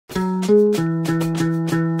Hey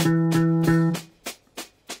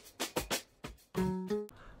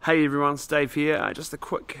everyone, it's Dave here. Just a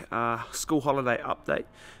quick school holiday update.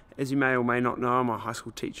 As you may or may not know, I'm a high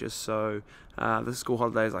school teacher, so the school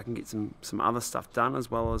holidays I can get some other stuff done,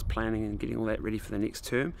 as well as planning and getting all that ready for the next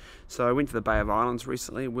term. So I went to the Bay of Islands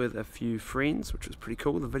recently with a few friends, which was pretty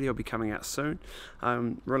cool. The video will be coming out soon.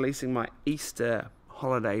 I'm releasing my Easter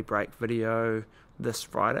holiday break video this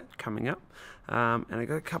Friday coming up. And I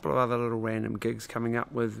got a couple of other little random gigs coming up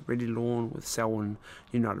with Ready Lawn, with Selwyn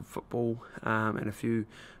United Football, and a few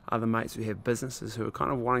other mates who have businesses who are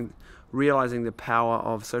kind of realising the power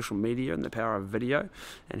of social media and the power of video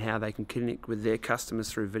and how they can connect with their customers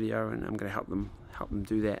through video, and I'm going to help them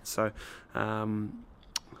do that. So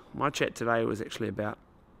my chat today was actually about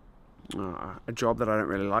a job that I don't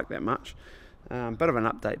really like that much. Bit of an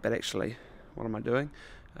update, but actually, what am I doing?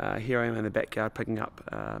 Here I am in the backyard picking up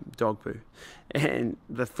dog poo, and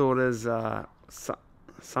the thought is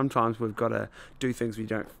sometimes we've got to do things we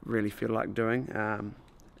don't really feel like doing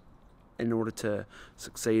in order to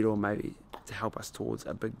succeed, or maybe to help us towards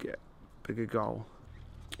a bigger goal.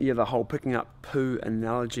 Yeah, the whole picking up poo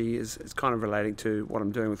analogy is kind of relating to what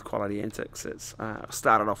I'm doing with Quality Antics. It's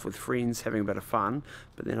started off with friends having a bit of fun,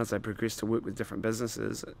 but then as I progress to work with different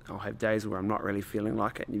businesses, I'll have days where I'm not really feeling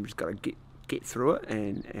like it, and you've just got to get through it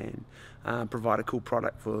and provide a cool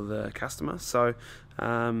product for the customer. So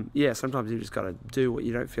yeah, sometimes you just got to do what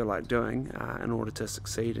you don't feel like doing in order to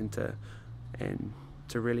succeed and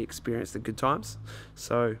to really experience the good times.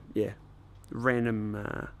 So yeah,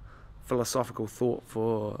 random philosophical thought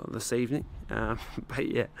for this evening,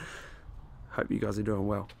 but yeah, hope you guys are doing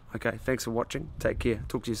well. Okay, thanks for watching, take care,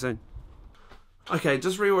 talk to you soon. Okay,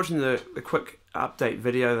 just rewatching the quick update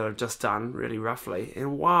video that I've just done really roughly,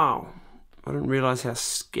 and wow, I didn't realise how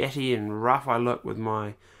scatty and rough I look with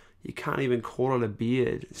my, you can't even call it a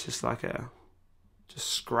beard, it's just like just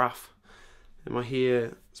scruff. And my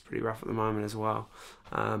hair is pretty rough at the moment as well.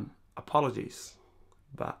 Apologies,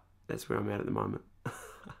 but that's where I'm at the moment.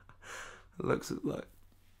 It looks like.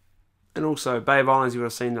 And also, Bay of Islands, you would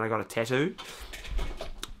have seen that I got a tattoo.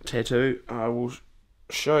 I will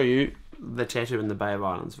show you the tattoo in the Bay of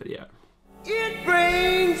Islands video. It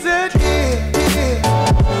brings it in.